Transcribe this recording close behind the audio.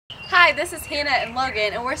Hi, this is Hannah and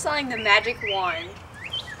Logan, and we're selling the magic wand.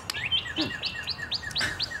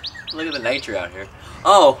 Look at the nature out here.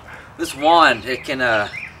 Oh, this wand, it can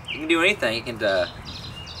do anything. It can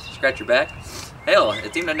scratch your back. Hell,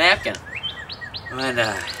 it's even a napkin. And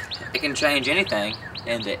it can change anything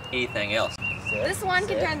into anything else. This wand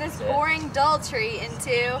can turn this boring, dull tree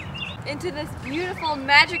into this beautiful,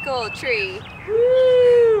 magical tree.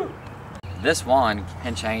 Woo! This wand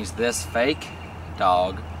can change this fake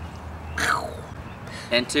dog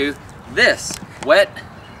into this wet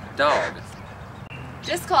dog.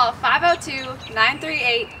 Just call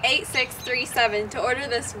 502-938-8637 to order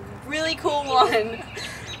this really cool one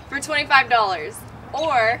for $25.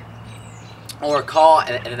 Or call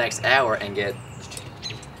in the next hour and get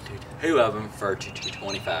two of them for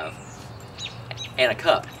 $25 and a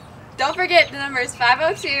cup. Don't forget the number is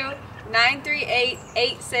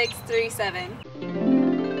 502-938-8637.